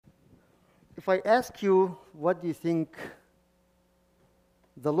If I ask you, what do you think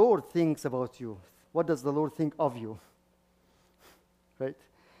the Lord thinks about you? What does the Lord think of you? Right?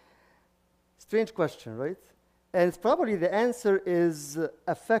 Strange question, right? And it's probably the answer is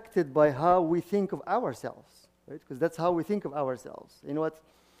affected by how we think of ourselves, right? Because that's how we think of ourselves. You know what?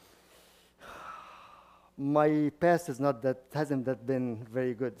 My past hasn't been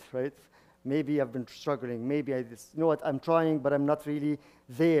very good, right? Maybe I've been struggling. Maybe you know what? I'm trying, but I'm not really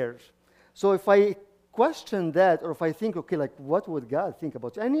there. So if I question that, or if I think, okay, like, what would God think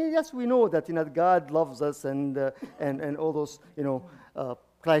about you? And yes, we know that, God loves us and all those,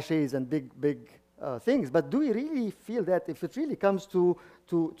 cliches and big things. But do we really feel that? If it really comes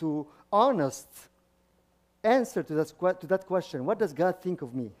to honest answer to that question, what does God think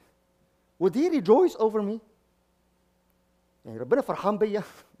of me? Would He rejoice over me? يعني ربنا فرحان بيا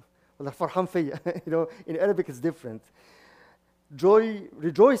ولا فرحان فيا? In Arabic it's different.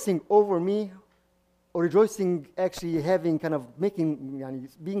 Rejoicing over me, or rejoicing actually having kind of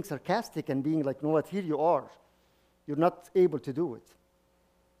being sarcastic and being like, what, here you are. You're not able to do it.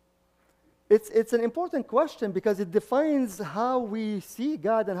 It's an important question because it defines how we see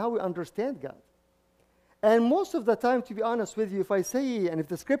God and how we understand God. And most of the time, to be honest with you, if I say, and if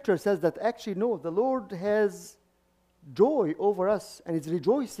the scripture says that actually, no, the Lord has joy over us and is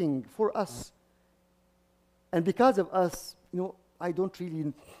rejoicing for us. And because of us, I don't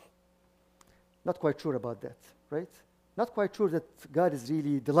really, not quite sure about that, right? Not quite sure that God is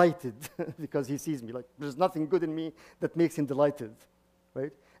really delighted because He sees me. Like, there's nothing good in me that makes Him delighted,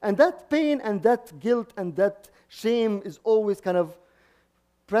 right? And that pain and that guilt and that shame is always kind of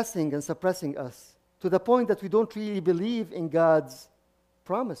pressing and suppressing us to the point that we don't really believe in God's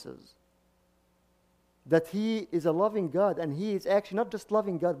promises. That He is a loving God, and He is actually not just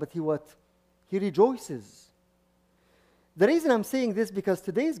loving God, but He rejoices. The reason I'm saying this because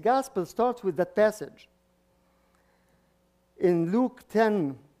today's gospel starts with that passage. In Luke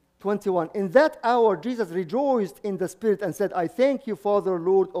 10:21, in that hour Jesus rejoiced in the Spirit and said, I thank you, Father,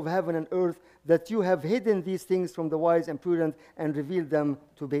 Lord of heaven and earth, that you have hidden these things from the wise and prudent and revealed them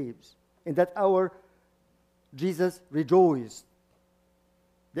to babes. In that hour, Jesus rejoiced.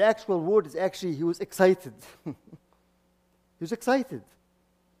 The actual word is actually, He was excited. He was excited.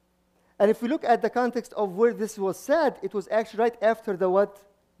 And if we look at the context of where this was said, it was actually right after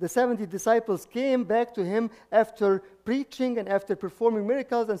the 70 disciples came back to Him after preaching and after performing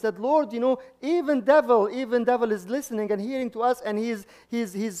miracles and said, Lord, even devil is listening and hearing to us, and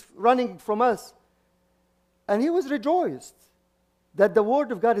he's running from us. And He was rejoiced that the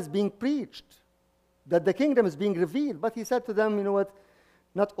word of God is being preached, that the kingdom is being revealed. But He said to them,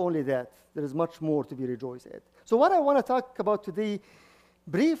 not only that, there is much more to be rejoiced at. So what I want to talk about today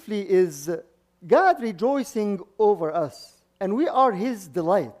briefly is God rejoicing over us, and we are His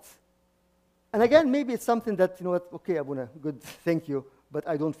delight. And again, maybe it's something that, okay, Abuna, good, thank you, but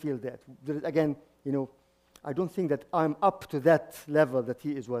I don't feel that. Again, I don't think that I'm up to that level that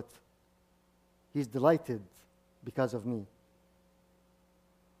He is what? He's delighted because of me.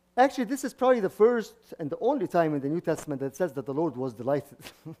 Actually, this is probably the first and the only time in the New Testament that says that the Lord was delighted,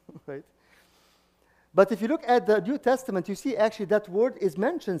 right? But if you look at the New Testament, you see actually that word is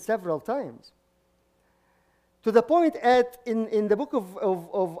mentioned several times. To the point in the book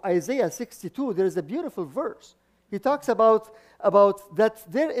of Isaiah 62, there is a beautiful verse. He talks about that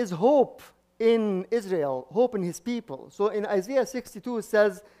there is hope in Israel, hope in His people. So in Isaiah 62, it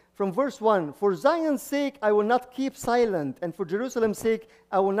says, from verse 1, for Zion's sake I will not keep silent, and for Jerusalem's sake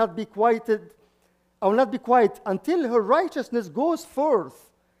I will not be quiet until her righteousness goes forth,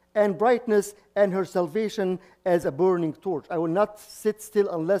 and brightness, and her salvation as a burning torch. I will not sit still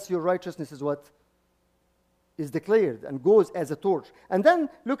unless your righteousness is what? Is declared and goes as a torch. And then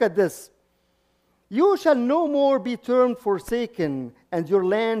look at this. You shall no more be termed forsaken, and your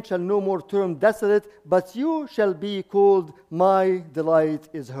land shall no more termed desolate, but you shall be called, my delight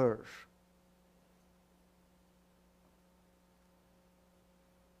is her.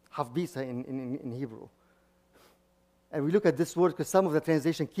 Havbisa in Hebrew. And we look at this word because some of the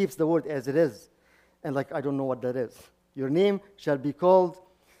translation keeps the word as it is. And I don't know what that is. Your name shall be called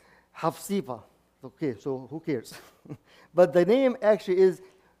Hafsifa. Okay, so who cares? But the name actually is,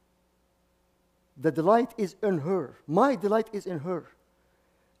 the delight is in her. My delight is in her.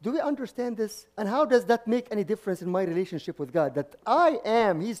 Do we understand this? And how does that make any difference in my relationship with God? That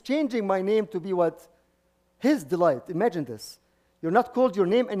He's changing my name to be what? His delight. Imagine this. You're not called your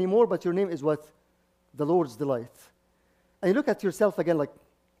name anymore, but your name is what? The Lord's delight. And you look at yourself again like,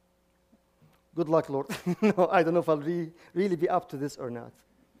 good luck, Lord. No, I don't know if I'll really be up to this or not.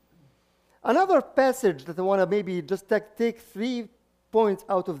 Another passage that I want to maybe just take 3 points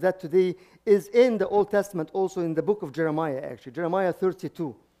out of that today is in the Old Testament, also in the book of Jeremiah, actually, Jeremiah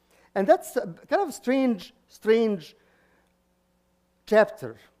 32. And that's kind of a strange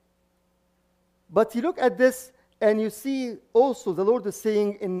chapter. But you look at this, and you see also the Lord is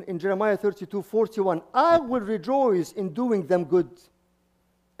saying in Jeremiah 32:41, I will rejoice in doing them good,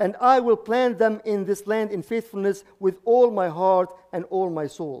 and I will plant them in this land in faithfulness with all my heart and all my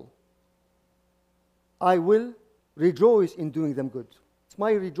soul. I will rejoice in doing them good. It's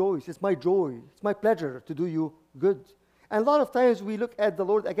my rejoice, it's my joy, it's my pleasure to do you good. And a lot of times we look at the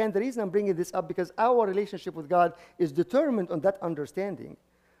Lord, again, the reason I'm bringing this up, because our relationship with God is determined on that understanding.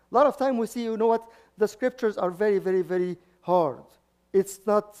 A lot of time we see, you know what, the scriptures are very, very, very hard. It's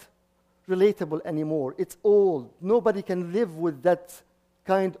not relatable anymore. It's old. Nobody can live with that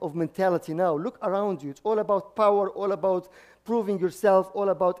kind of mentality now. Look around you. It's all about power, all about proving yourself, all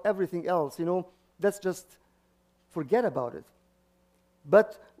about everything else. You know, let's just forget about it.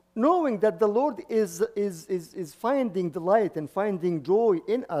 But knowing that the Lord is finding delight and finding joy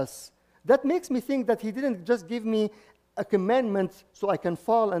in us, that makes me think that He didn't just give me a commandment so I can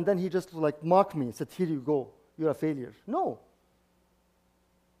fall, and then He just like mocked me and said, here you go, you're a failure. No,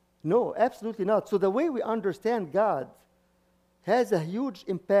 absolutely not. So the way we understand God has a huge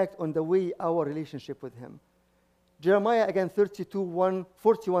impact on the way our relationship with Him. Jeremiah, again,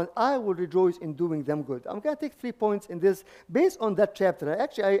 32:41, I will rejoice in doing them good. I'm going to take 3 points in this based on that chapter.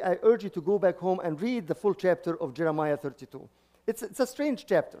 I urge you to go back home and read the full chapter of Jeremiah 32. It's a strange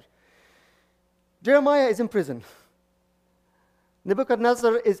chapter. Jeremiah is in prison.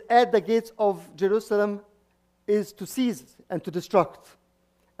 Nebuchadnezzar is at the gates of Jerusalem, is to seize and to destruct.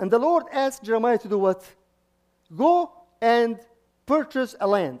 And the Lord asked Jeremiah to do what? Go and purchase a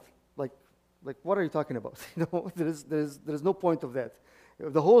land. Like, what are you talking about? You know, there is no point of that.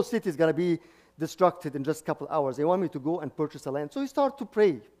 The whole city is going to be destructed in just a couple hours. They want me to go and purchase a land. So he started to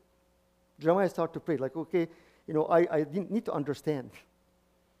pray. Jeremiah started to pray, like, okay, you know, I didn't need to understand.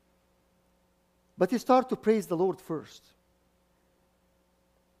 But he started to praise the Lord first.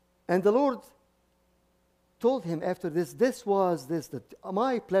 And the Lord told him after this, that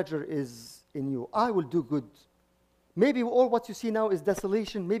my pleasure is in you. I will do good. Maybe all what you see now is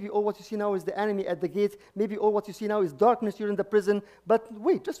desolation. Maybe all what you see now is the enemy at the gate. Maybe all what you see now is darkness. You're in the prison. But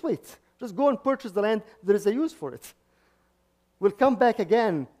wait. Just go and purchase the land. There is a use for it. We'll come back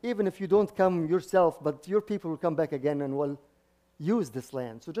again, even if you don't come yourself, but your people will come back again and will use this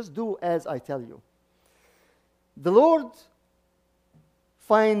land. So just do as I tell you. The Lord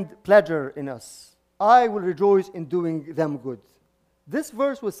find pleasure in us. I will rejoice in doing them good. This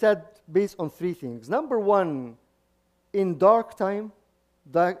verse was said based on 3 things. Number 1, in dark time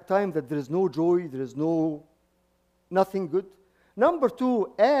that there is no joy, there is nothing good. Number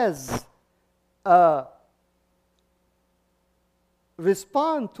 2, as a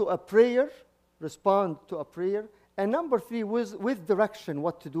respond to a prayer. And number 3, with direction,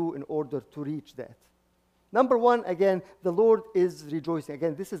 what to do in order to reach that. Number 1, again, the Lord is rejoicing.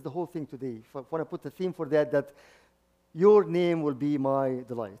 Again, this is the whole thing today. If I want to put a theme for that your name will be my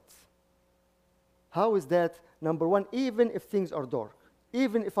delight. How is that? Number 1, even if things are dark,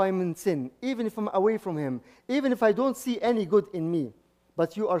 even if I'm in sin, even if I'm away from Him, even if I don't see any good in me,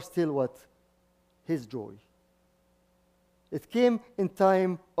 but you are still what? His joy. It came in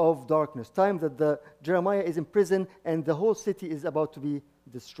time of darkness, time that Jeremiah is in prison and the whole city is about to be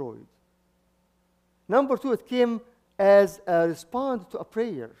destroyed. Number 2, it came as a response to a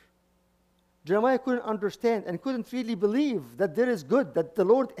prayer. Jeremiah couldn't understand and couldn't really believe that there is good, that the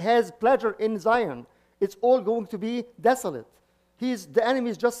Lord has pleasure in Zion. It's all going to be desolate. The enemy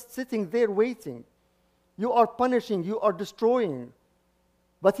is just sitting there waiting. You are punishing, you are destroying.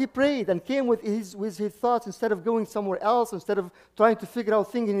 But he prayed and came with his thoughts. Instead of going somewhere else, instead of trying to figure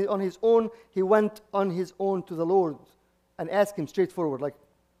out things on his own, he went on his own to the Lord and asked Him straightforward, like,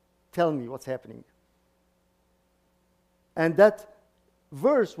 tell me what's happening. And that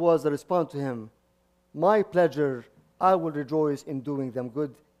verse was a response to him. My pleasure, I will rejoice in doing them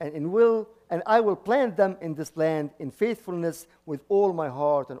good, and I will plant them in this land in faithfulness with all my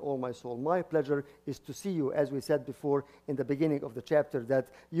heart and all my soul. My pleasure is to see you, as we said before in the beginning of the chapter, that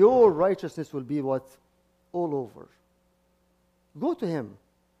your righteousness will be what? All over. Go to Him.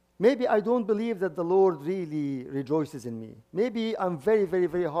 Maybe I don't believe that the Lord really rejoices in me. Maybe I'm very, very,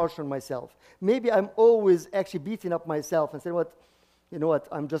 very harsh on myself. Maybe I'm always actually beating up myself and saying, you know what,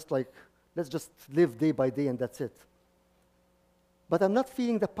 I'm just like, let's just live day by day and that's it. But I'm not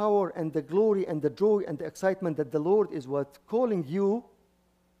feeling the power and the glory and the joy and the excitement that the Lord is what? Calling you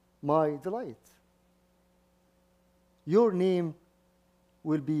my delight. Your name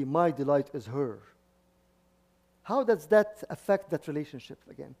will be my delight is her. how does that affect that relationship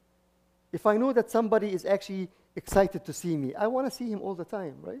again? If I know that somebody is actually excited to see me, I want to see him all the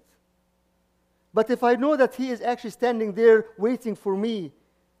time, right? But if I know that he is actually standing there waiting for me,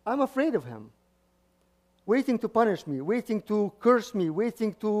 I'm afraid of him. Waiting to punish me, waiting to curse me,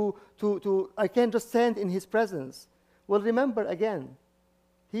 waiting I can't just stand in his presence. Well, remember again,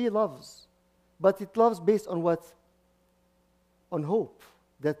 he loves. But it loves based on what? On hope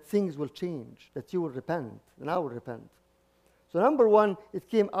that things will change, that you will repent, and I will repent. So number one, it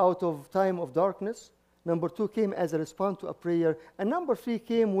came out of time of darkness. Number two came as a response to a prayer. And number three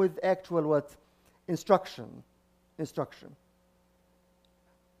came with actual what? Instruction. Instruction.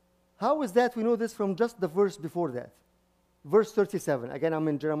 How is that? We know this from just the verse before that. Verse 37. Again, I'm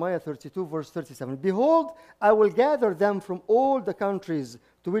in Jeremiah 32, verse 37. Behold, I will gather them from all the countries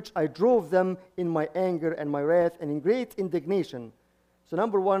to which I drove them in my anger and my wrath and in great indignation. So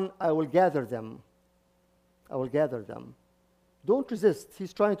number one, I will gather them. I will gather them. Don't resist.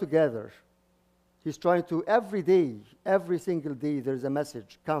 He's trying to gather. He's trying to, every day, every single day, there's a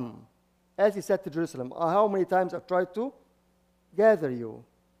message. Come. As he said to Jerusalem, how many times I've tried to gather you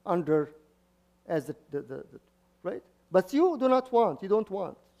under, as the right? But you do not want. You don't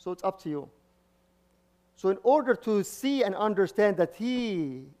want. So it's up to you. So in order to see and understand that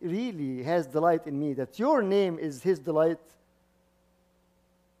he really has delight in me, that your name is his delight,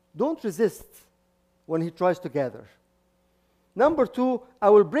 don't resist when he tries to gather. Number two, I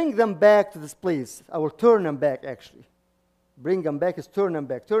will bring them back to this place. I will turn them back, actually. Bring them back is turn them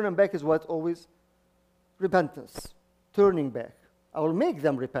back. Turn them back is what always? Repentance. Turning back. I will make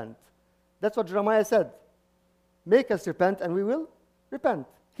them repent. That's what Jeremiah said. Make us repent and we will repent.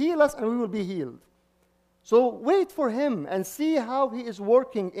 Heal us and we will be healed. So wait for him and see how he is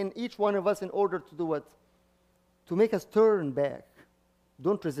working in each one of us in order to do what? To make us turn back.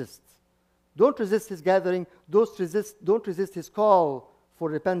 Don't resist. Don't resist his gathering. Don't resist his call for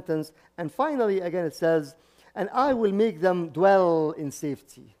repentance. And finally, again, it says, and I will make them dwell in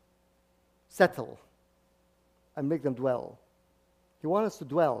safety. Settle. And make them dwell. He wants us to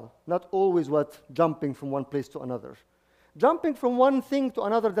dwell, not always what? Jumping from one place to another. Jumping from one thing to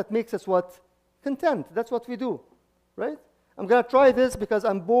another that makes us what? Content. That's what we do, right? I'm going to try this because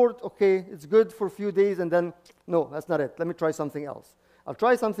I'm bored. Okay, it's good for a few days, and then, no, that's not it. Let me try something else. I'll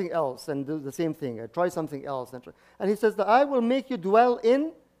try something else and do the same thing. I try something else. And he says that I will make you dwell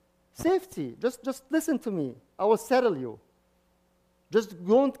in safety. Just listen to me. I will settle you. Just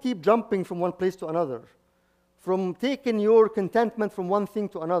don't keep jumping from one place to another. From taking your contentment from one thing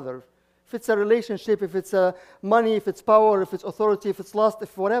to another. If it's a relationship, if it's money, if it's power, if it's authority, if it's lust,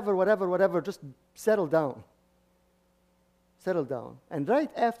 if whatever, just settle down. Settle down. And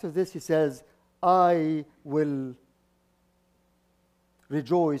right after this, he says, I will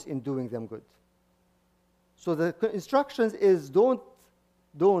rejoice in doing them good. So the instructions is don't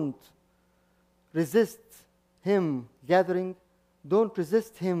resist him gathering, don't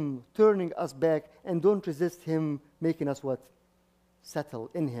resist him turning us back, and don't resist him making us what? Settle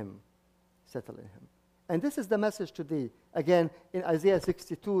in him. Settle in him. And this is the message today. Again, in Isaiah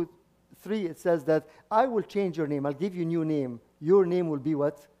 62:3, it says that I will change your name. I'll give you a new name. Your name will be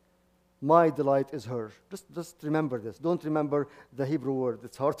what? My delight is her. Just remember this. Don't remember the Hebrew word.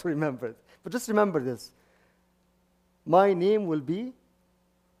 It's hard to remember it. But just remember this. My name will be,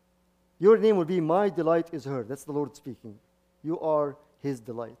 your name will be, my delight is her. That's the Lord speaking. You are his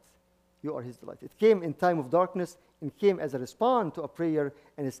delight. You are his delight. It came in time of darkness. It came as a response to a prayer,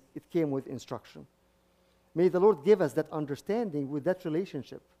 and it came with instruction. May the Lord give us that understanding with that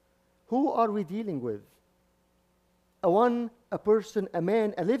relationship. Who are we dealing with? A person, a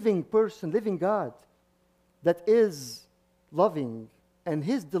man, a living person, living God that is loving, and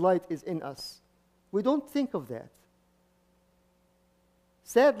his delight is in us. We don't think of that.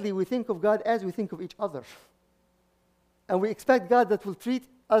 Sadly, we think of God as we think of each other. And we expect God that will treat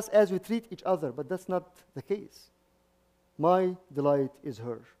us as we treat each other, but that's not the case. My delight is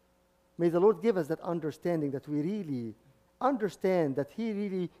her. May the Lord give us that understanding that we really understand that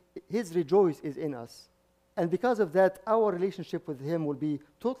his rejoice is in us. And because of that, our relationship with him will be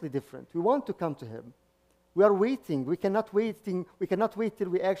totally different. We want to come to him. We are waiting. We cannot wait till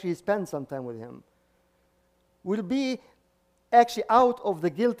we actually spend some time with him. We'll be actually out of the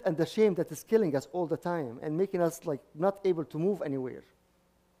guilt and the shame that is killing us all the time and making us like not able to move anywhere.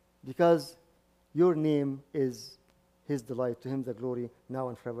 Because your name is his delight. To him the glory now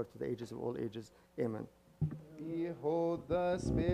and forever, to the ages of all ages. Amen. Behold, the Spirit